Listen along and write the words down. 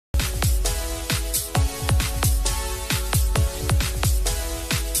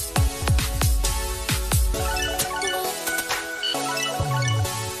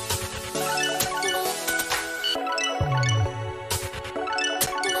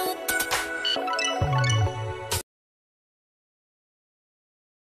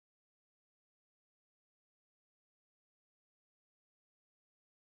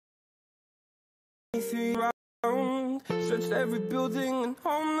23 round. Searched every building and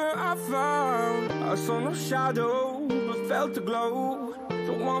home that I found. I saw no shadow, but felt the glow.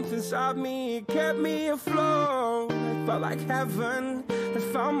 The warmth inside me, it kept me afloat. It felt like heaven had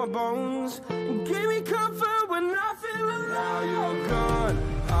found my bones and gave me comfort when I feel alone. Now you're gone,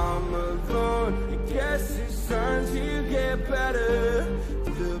 I'm alone. I guess it's time to get better.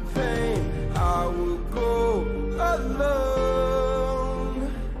 The pain, I will go alone.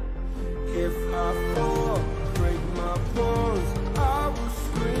 If I fall, break my bones, I will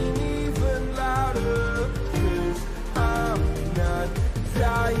scream even louder. 'Cause I'm not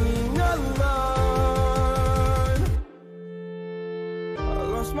dying alone. I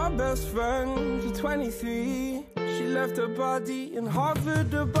lost my best friend to 23. She left her body and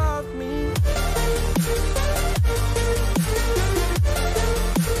hovered above me.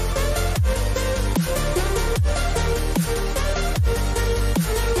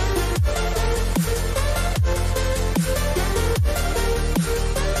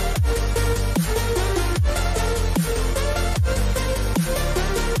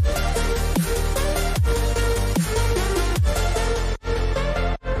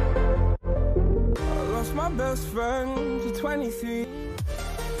 Best friend to 23.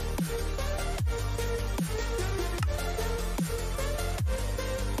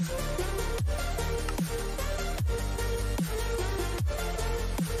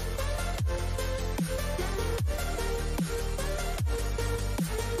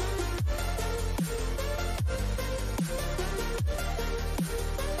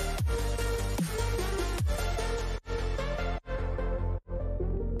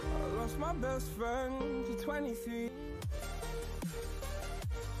 My best friend to 23.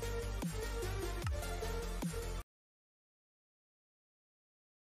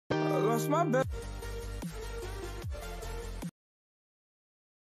 I lost my best.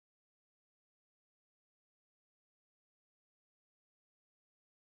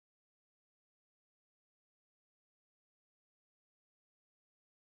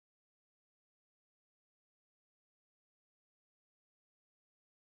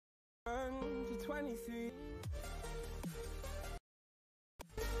 To 23.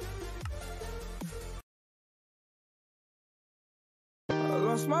 I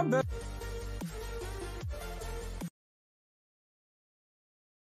lost my best.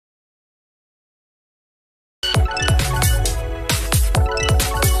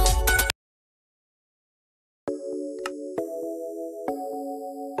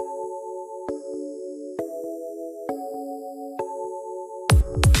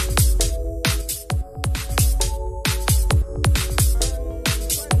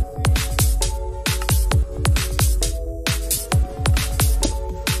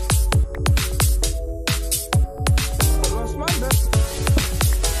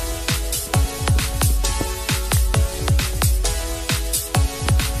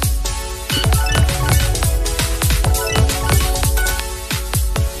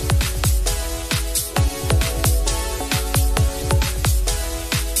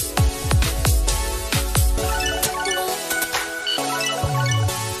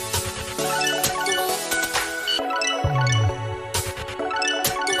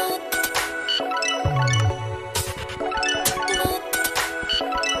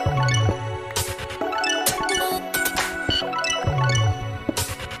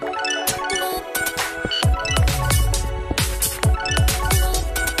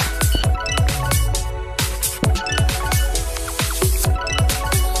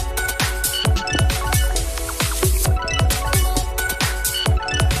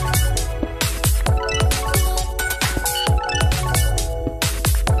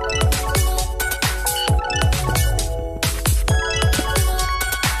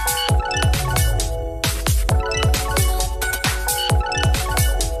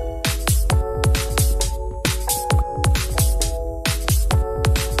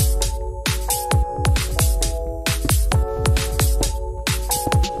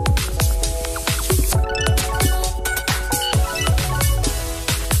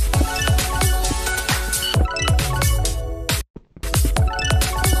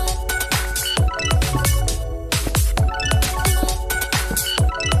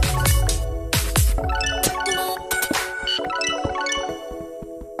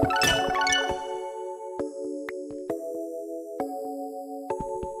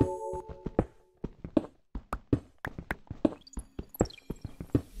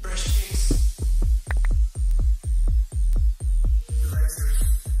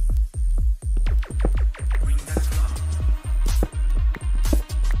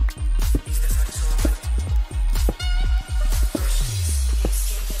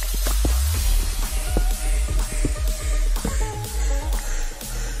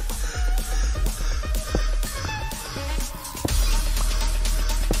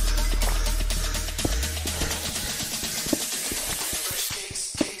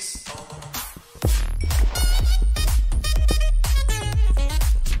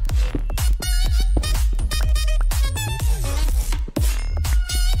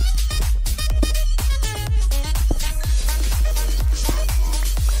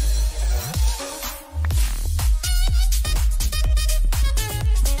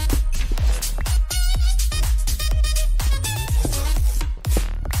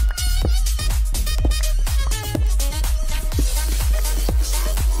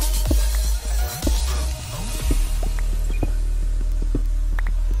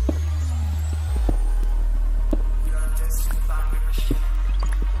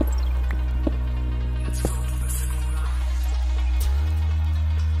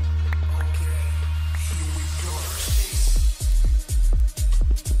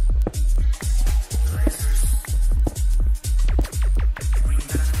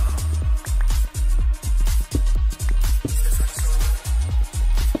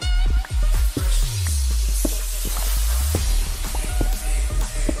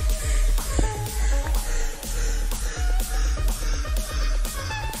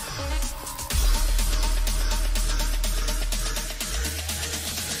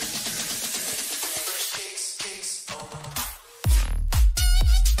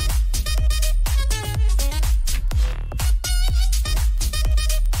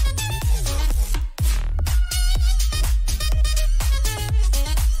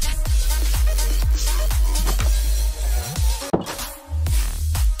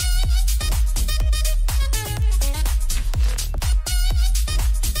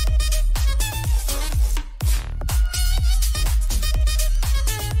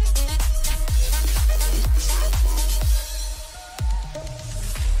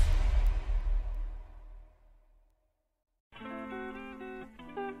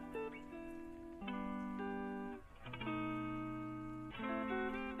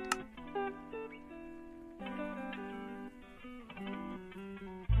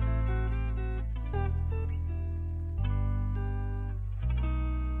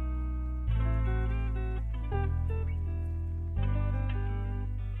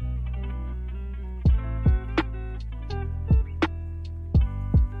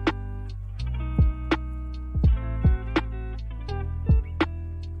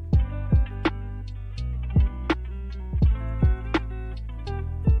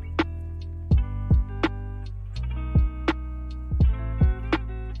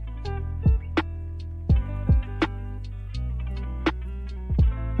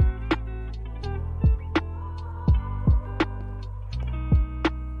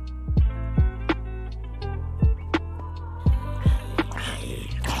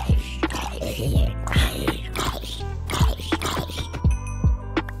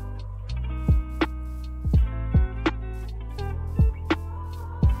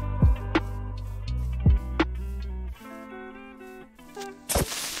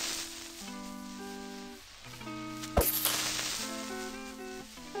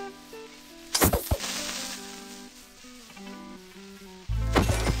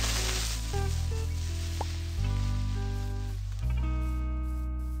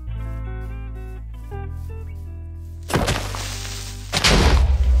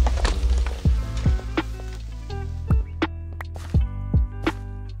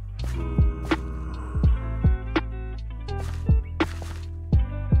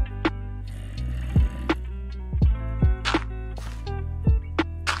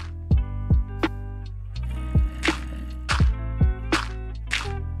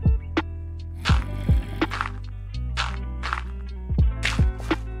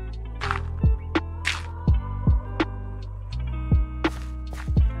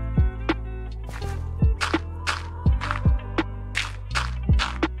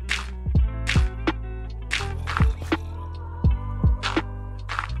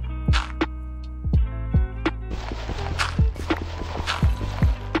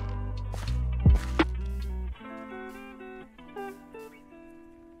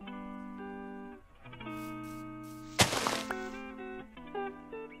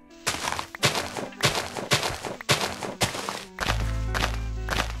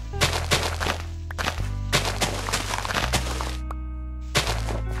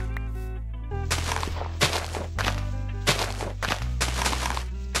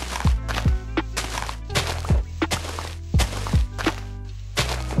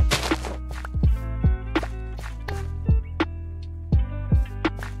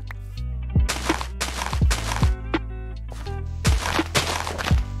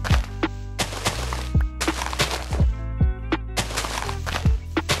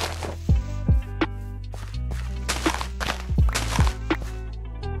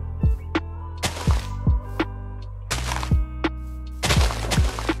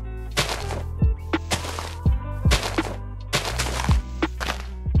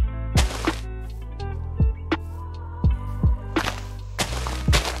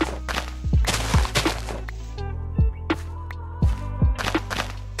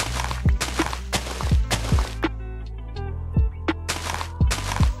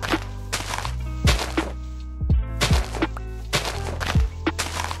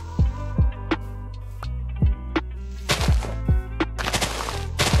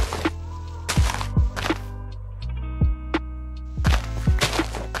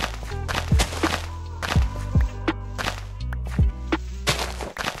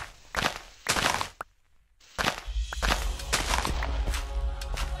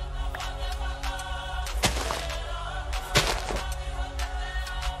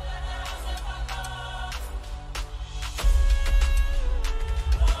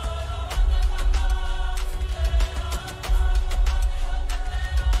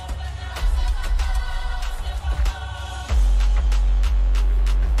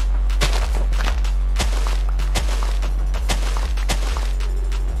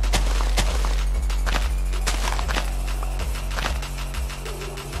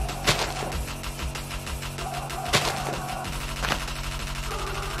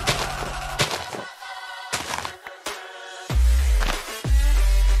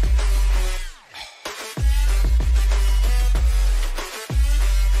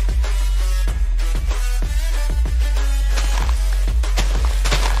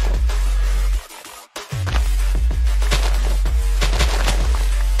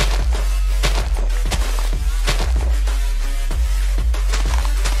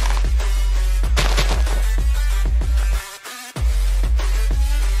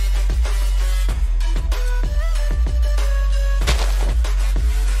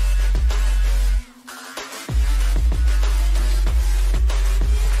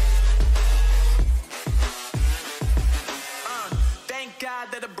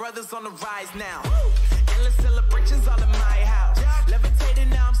 brothers on the rise now. Endless celebrations all in my house. Levitating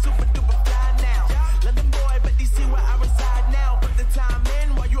now, I'm super duper fly now. London boy, but they see where I reside now. Put the time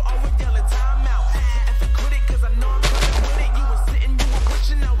in while you always yelling time out. And for quit it, cause I know I'm coming with it. You were sitting, you were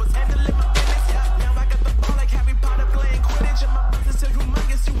wishing I was handling my business. Now I got the ball like Harry Potter playing Quidditch. And my business is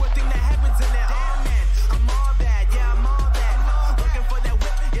humongous, you would think that happens in there. Damn man, I'm all that, yeah, I'm all that. Working for that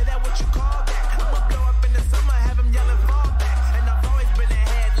whip, yeah, that what you call that. I'ma blow up in the summer, have them yelling fall back. And I've always been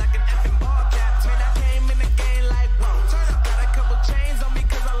ahead like an effing ball cap. Man, I came in the game like, whoa. Got a couple chains on me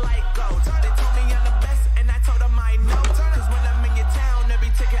cause I like gold. They told me I'm the best and I told them I know. Cause when I'm in your town,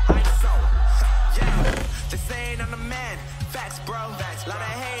 every ticket I sold. Yeah, they saying I'm the man. Facts, bro. Facts, lot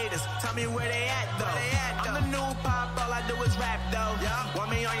of haters. Tell me where they at though. I'm the new pop, all I do is rap though. Want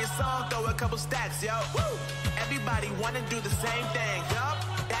me on your song, throw a couple stacks, yo. Everybody wanna do the same thing.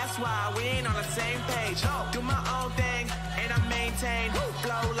 That's why we ain't on the same page. Do my own thing and I maintain.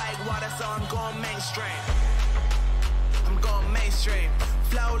 Flow like water, so I'm going mainstream. I'm going mainstream.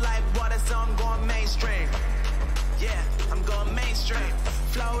 Flow like water, so I'm going mainstream. Yeah, I'm going mainstream.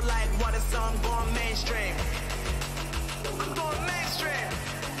 Flow like water, so I'm going mainstream. I'm going mainstream.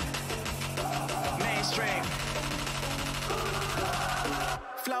 Mainstream.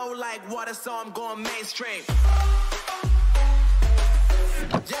 Flow like water, so I'm going mainstream.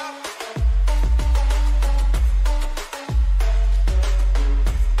 Yeah.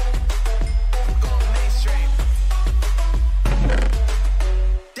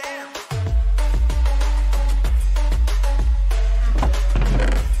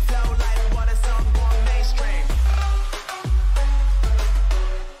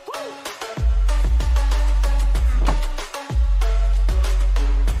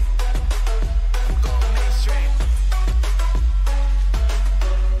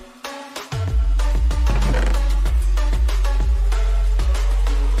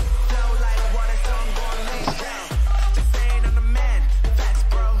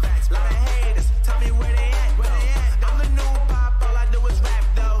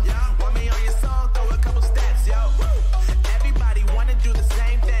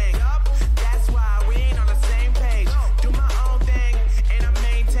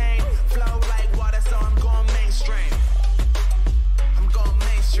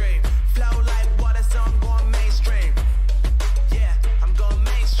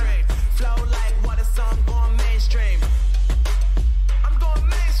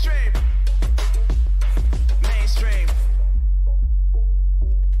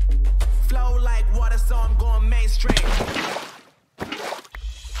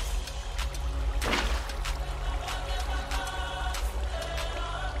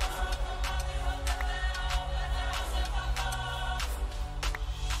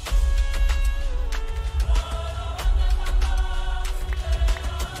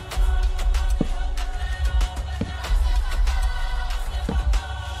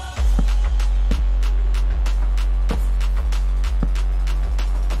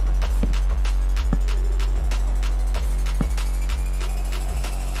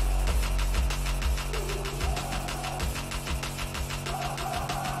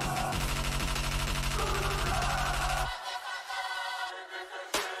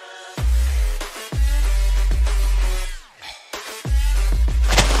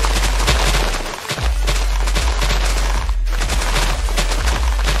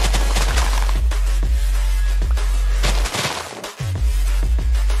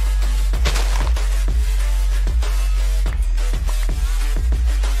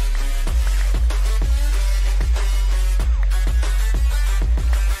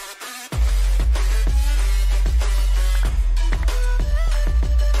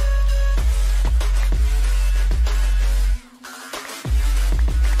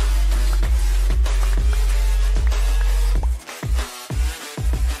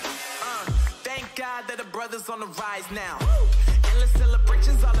 On the rise now. Endless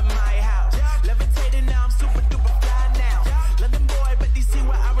celebrations all in my house. Levitating now, I'm super duper fly now. London boy, but they see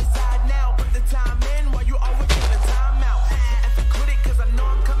where I reside now. Put the time in while you always yelling time out. And for quit it, cause I know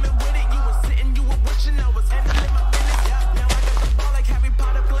I'm coming with it. You were sitting, you were wishing I was handling my business. Now I got the ball like Harry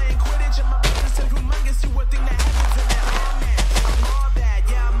Potter playing Quidditch. And my business is humongous, you would think that happens in there. Oh man, I'm all that,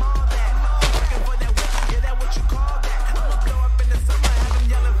 yeah, I'm all that. Working for that whip, yeah, that what you call that. I'ma blow up in the summer, have them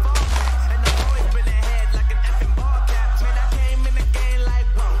yelling fall back. And I've always been ahead like an effing ball cap. Man, I came in the game like,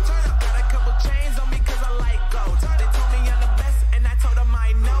 whoa.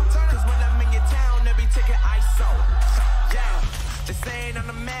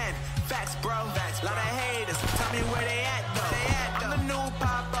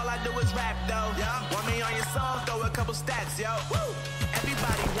 I do is rap though. Want me on your song, throw a couple stacks, yo.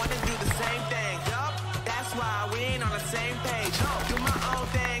 Everybody wanna do the same thing. That's why we ain't on the same page. Do my own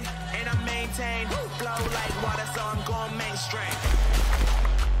thing, and I maintain. Flow like water, so I'm going mainstream.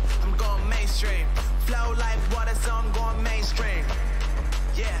 I'm going mainstream. Flow like water, so I'm going mainstream.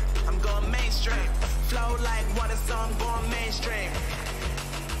 Yeah, I'm going mainstream. Flow like water, so I'm going mainstream.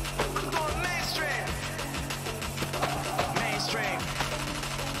 I'm going mainstream. Mainstream.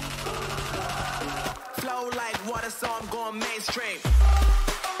 Flow like water, so I'm going mainstream.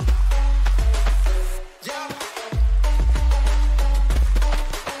 Yeah.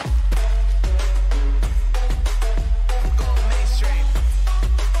 Going mainstream.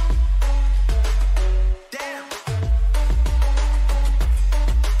 Damn.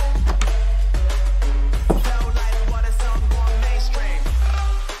 Flow like water, so I'm going mainstream.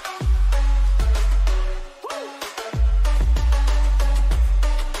 Woo.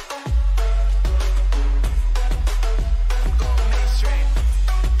 Going mainstream.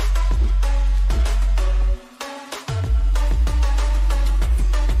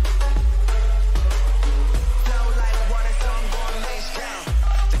 Flow like water, so I'm going mainstream.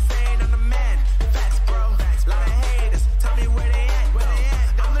 Just saying I'm the man. Facts, bro. Lot of haters. Tell me where they at,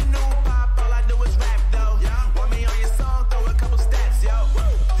 I'm the new pop, all I do is rap, though. Want me on your song, throw a couple stats, yo.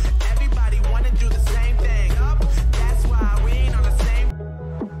 Everybody wanna do the same thing. That's why we ain't on the same.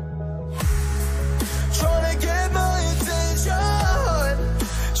 Tryna get my attention,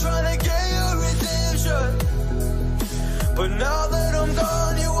 tryna get your redemption. But now that I'm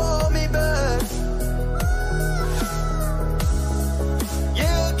gone, you want me back.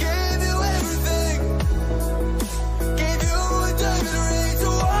 Yeah, I gave you everything, gave you a diamond ring to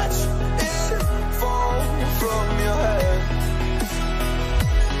watch it fall from your head.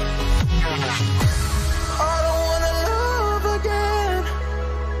 I don't wanna love again,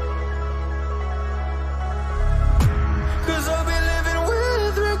 'cause I'll be living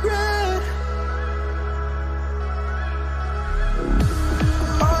with regret.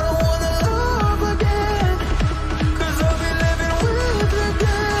 I don't wanna love again, 'cause I'll be living with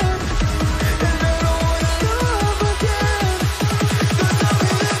regret. And I don't wanna love again, 'cause I'll be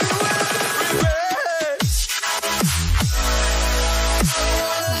living with regret.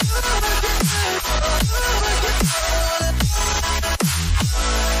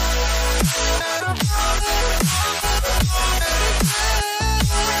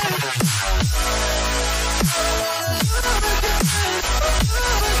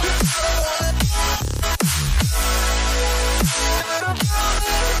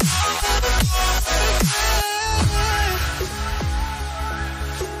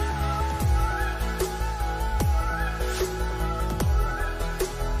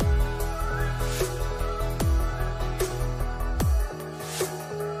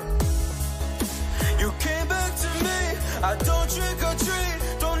 You came back to me, I don't trick or treat,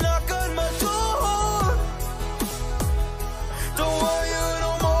 don't knock on my door, don't want you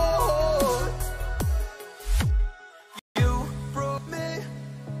no more. You broke me,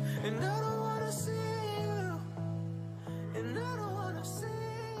 and I don't wanna see you, and I don't wanna see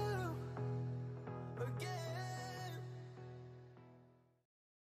you again.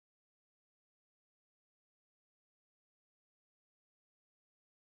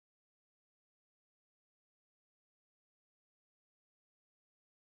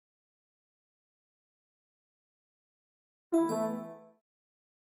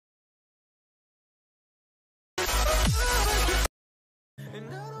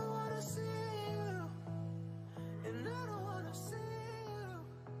 And I don't wanna see you, and I don't wanna see you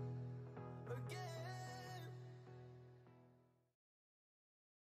again.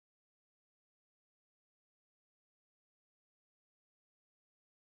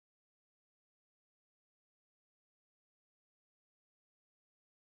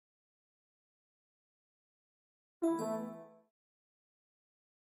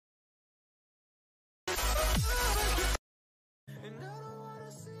 And I don't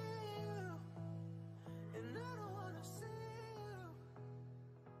wanna see you, and I don't wanna see you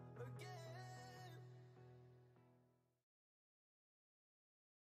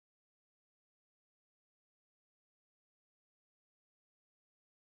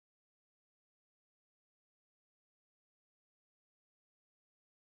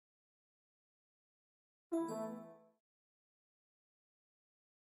again.